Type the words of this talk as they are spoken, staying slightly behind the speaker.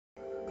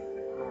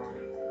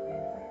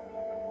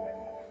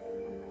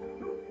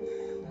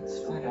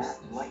finish That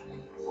this light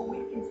shit.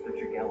 awakens the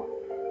Jagella.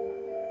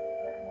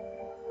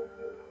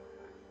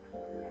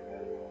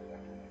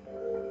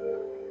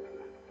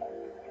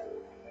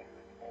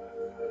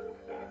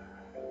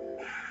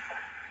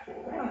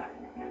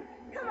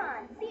 Come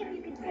on, see if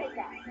you can take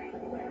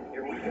us.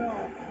 Here we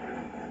go.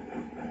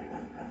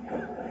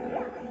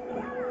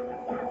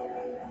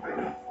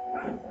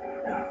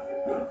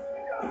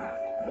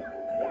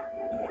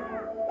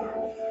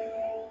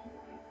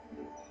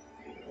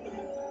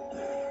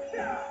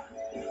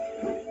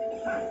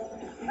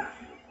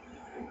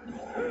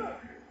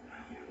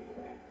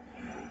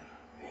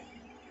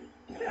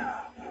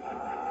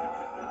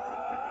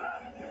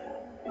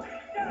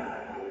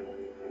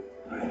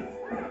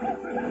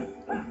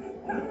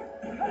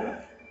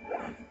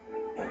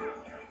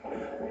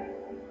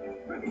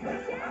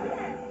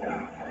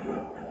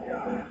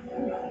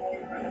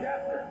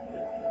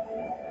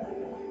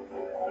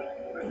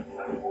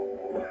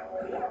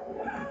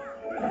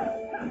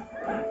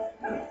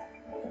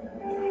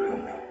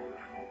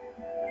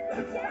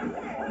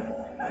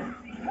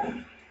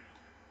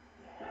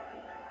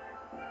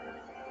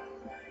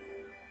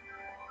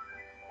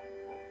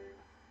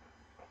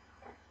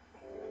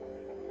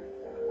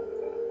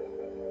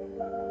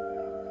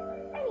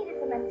 I needed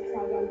some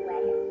exercise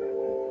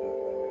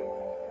anyway.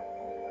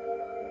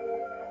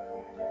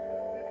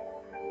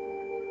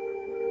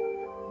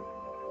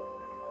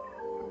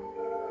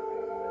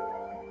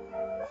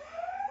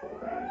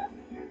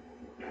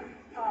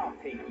 I'll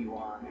take you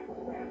on.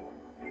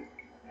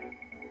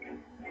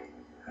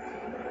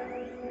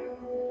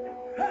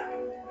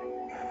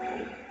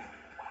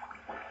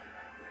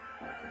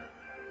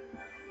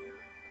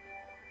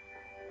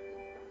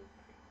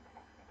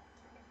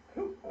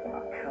 Oh,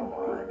 come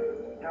on.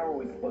 How are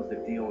we supposed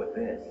to deal with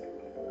this?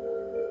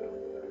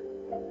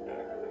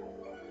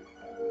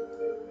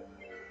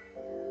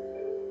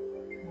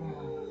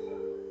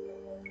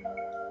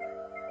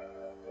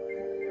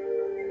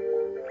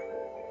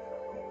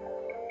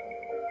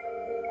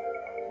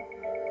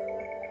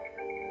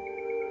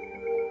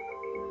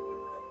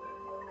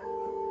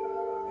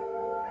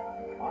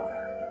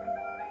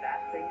 Mother,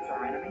 that thing's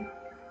our enemy?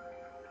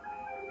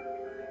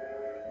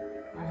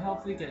 I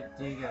hope we get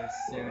Digo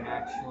soon,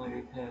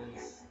 actually,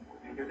 because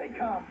Here they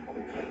come.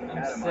 I'm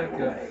Out of my sick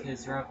way. of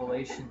his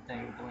revelation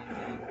thing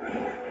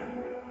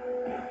blinking.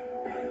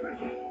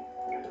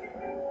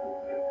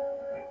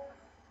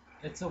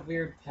 It's a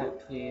weird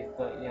pet peeve,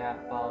 but yeah,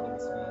 it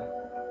bothers me.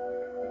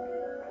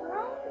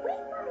 Well, wait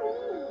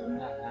for me.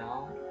 The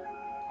hell?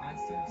 Why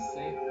is there a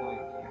save point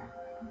here?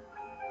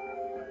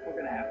 We're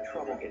gonna have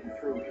trouble getting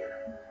through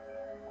here.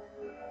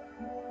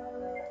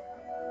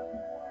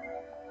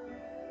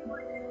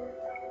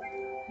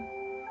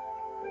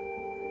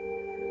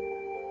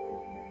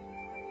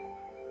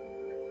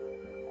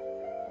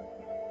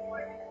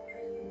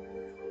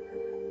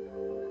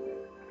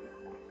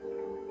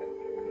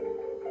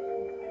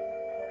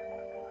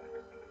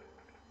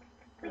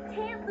 We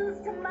can't lose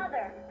to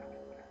Mother.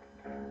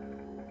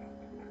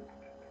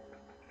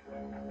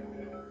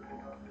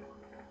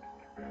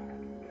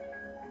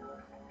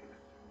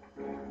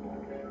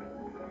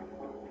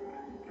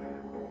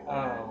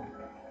 Oh.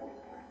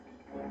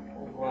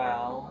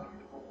 Well.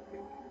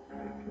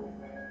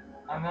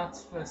 I'm not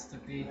supposed to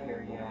be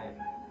here yet.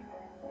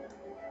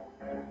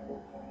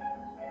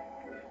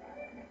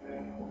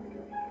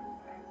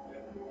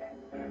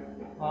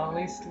 Well, at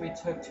least we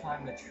took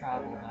time to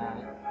travel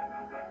that.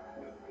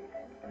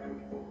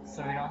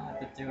 So we don't have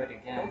to do it Don't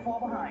again. fall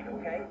behind,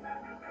 okay?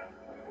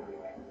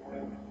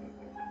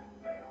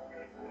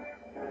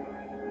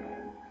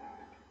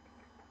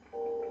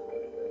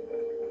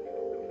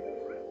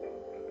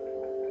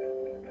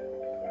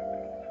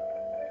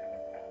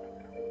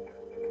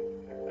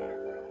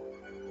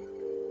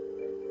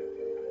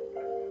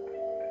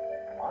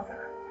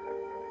 Mother,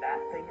 that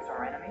thing's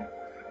our enemy?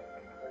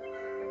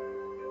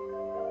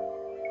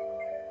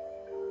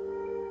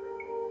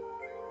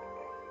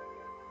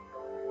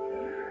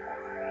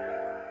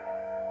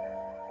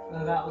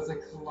 Well, that was a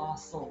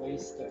colossal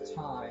waste of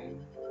time.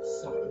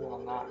 So, well,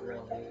 not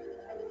really.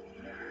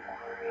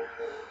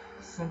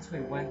 Since we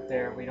went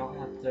there, we don't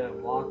have to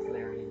walk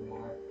there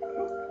anymore.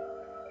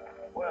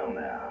 Well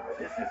now,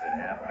 this isn't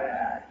half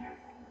bad.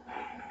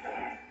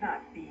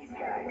 Not these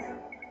guys.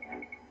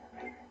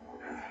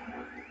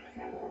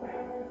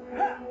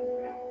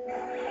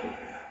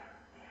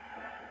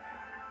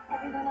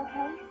 Everyone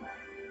okay?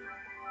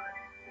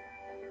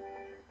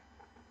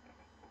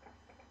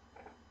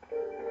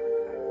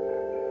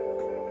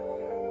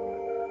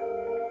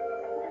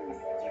 What a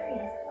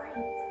mysterious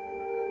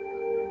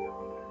light.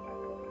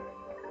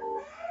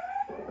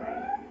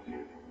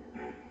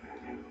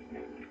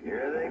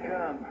 Here they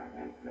come,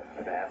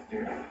 the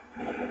bastards.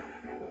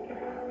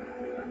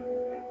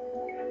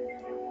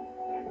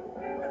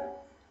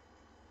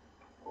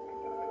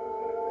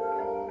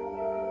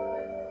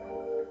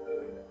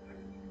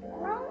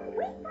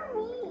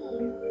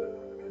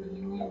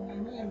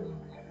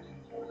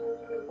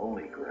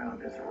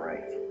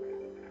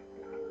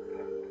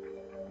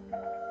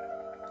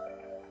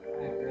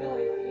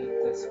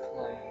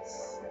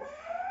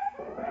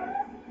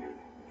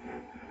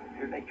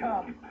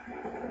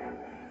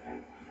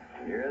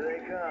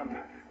 come,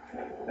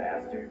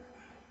 bastard.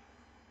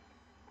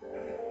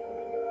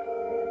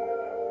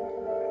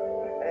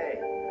 Hey,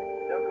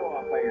 don't go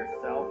off by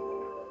yourself.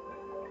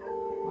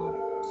 Oh,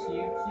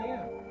 cute,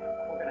 cute.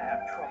 We're gonna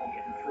have trouble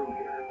getting through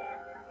here.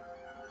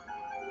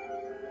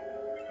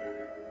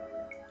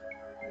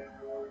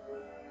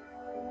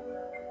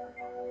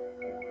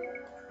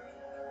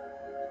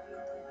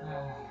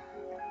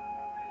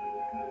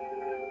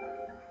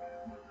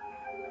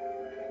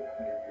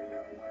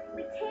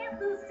 We can't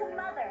lose to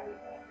Mother.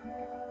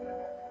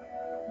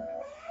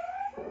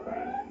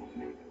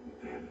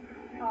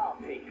 I'll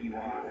take you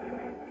on.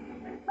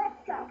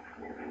 Let's go.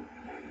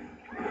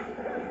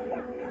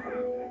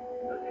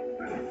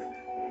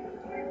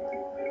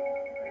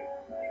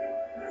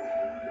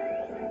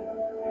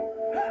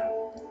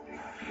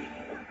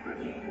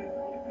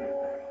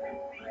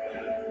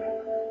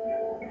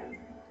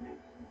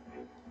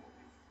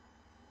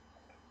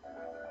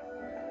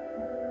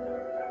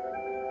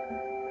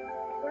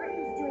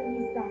 Birdie's doing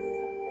his best,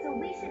 so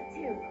we should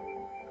too.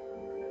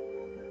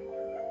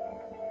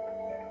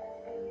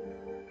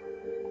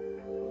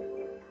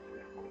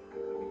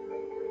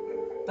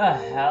 The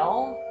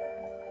hell?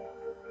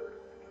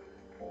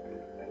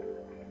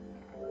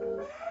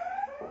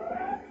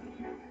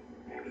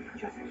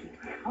 Just keep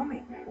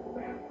coming. All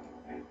right.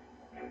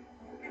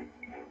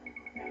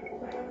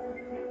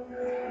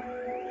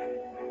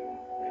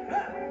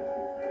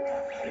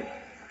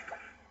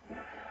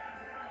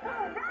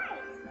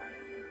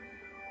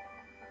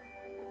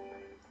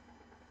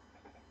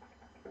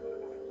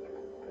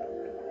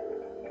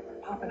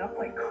 Popping up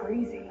like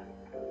crazy.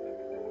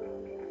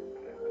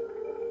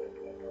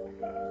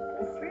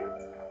 This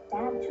route,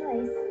 bad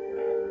choice.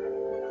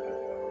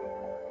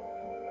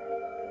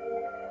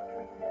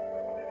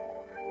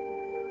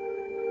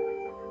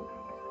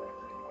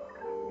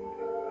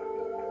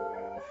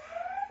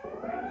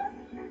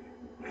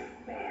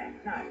 Man,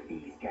 not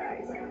these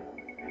guys.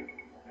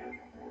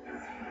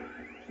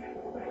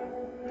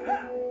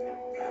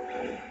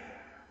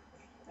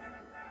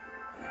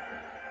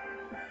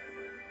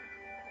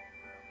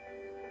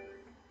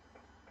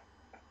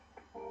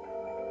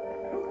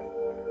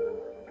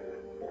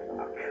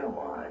 Oh, come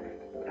on.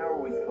 How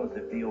are we supposed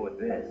to deal with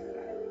this?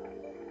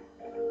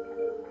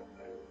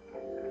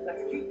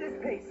 Let's keep this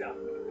pace up.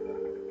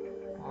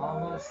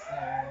 Almost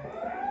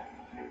there.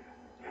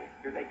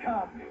 Here they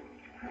come.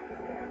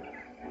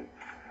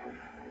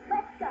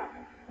 Let's go.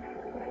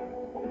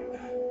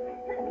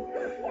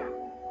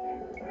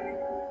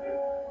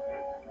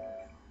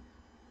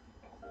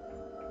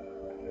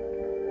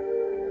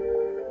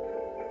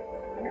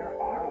 Where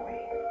are we?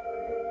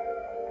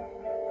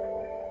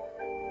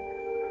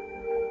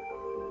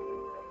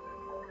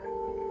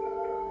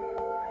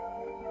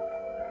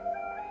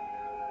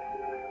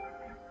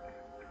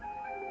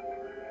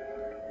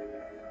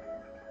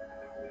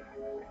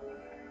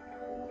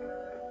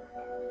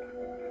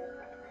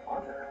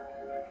 Mother?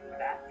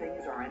 That thing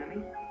is our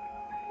enemy?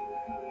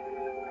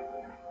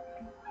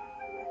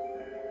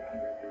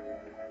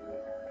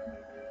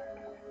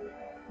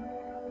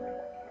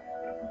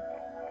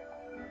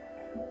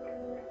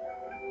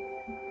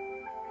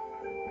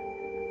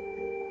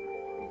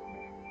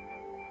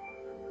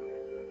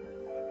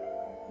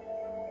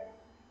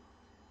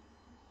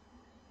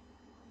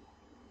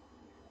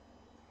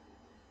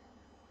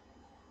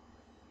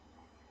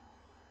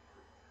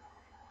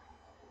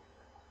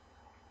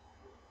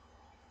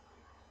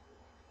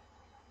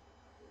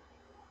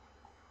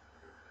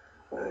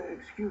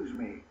 Excuse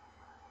me.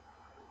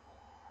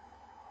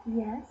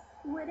 Yes,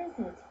 what is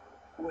it?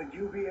 Would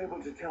you be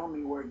able to tell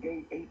me where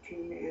gate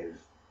 18 is?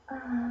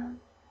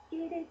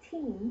 Gate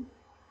 18.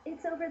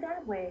 It's over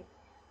that way.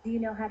 Do you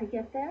know how to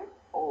get there?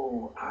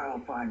 Oh,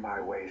 I'll find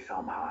my way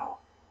somehow.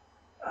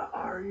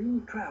 Are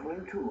you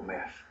traveling too,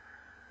 miss?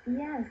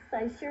 Yes,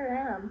 I sure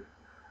am.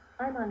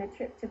 I'm on a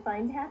trip to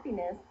find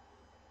happiness.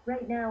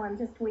 Right now, I'm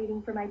just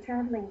waiting for my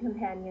traveling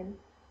companion.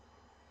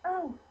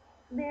 Oh,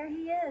 there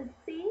he is.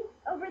 See?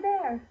 Over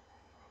there.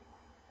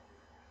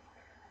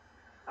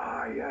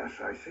 Ah, yes,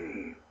 I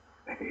see.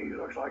 He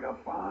looks like a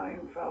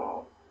fine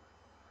fellow.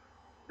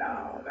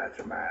 Now, that's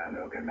a man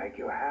who can make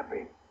you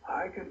happy.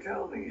 I can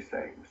tell these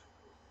things.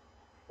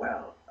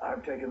 Well,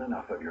 I've taken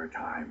enough of your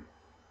time.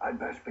 I'd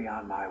best be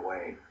on my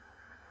way.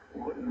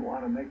 Wouldn't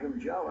want to make him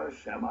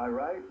jealous, am I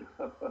right?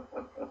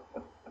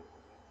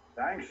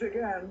 Thanks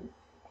again.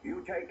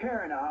 You take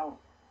care now.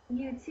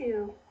 You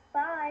too.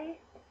 Bye.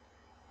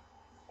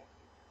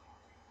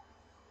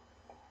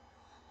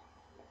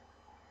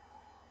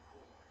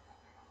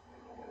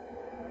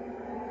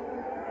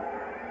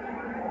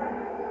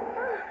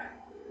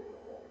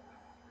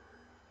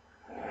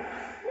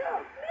 No,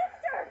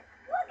 mister!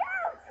 Look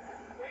out!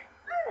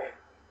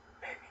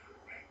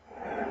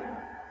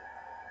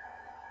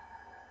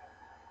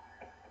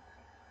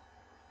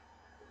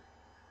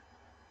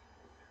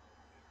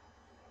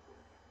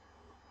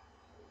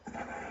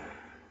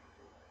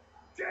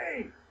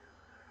 Jay!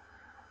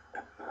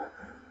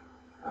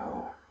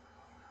 Oh,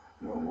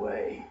 no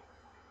way.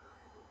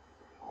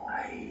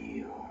 Why,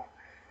 you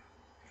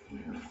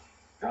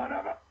son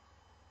of a...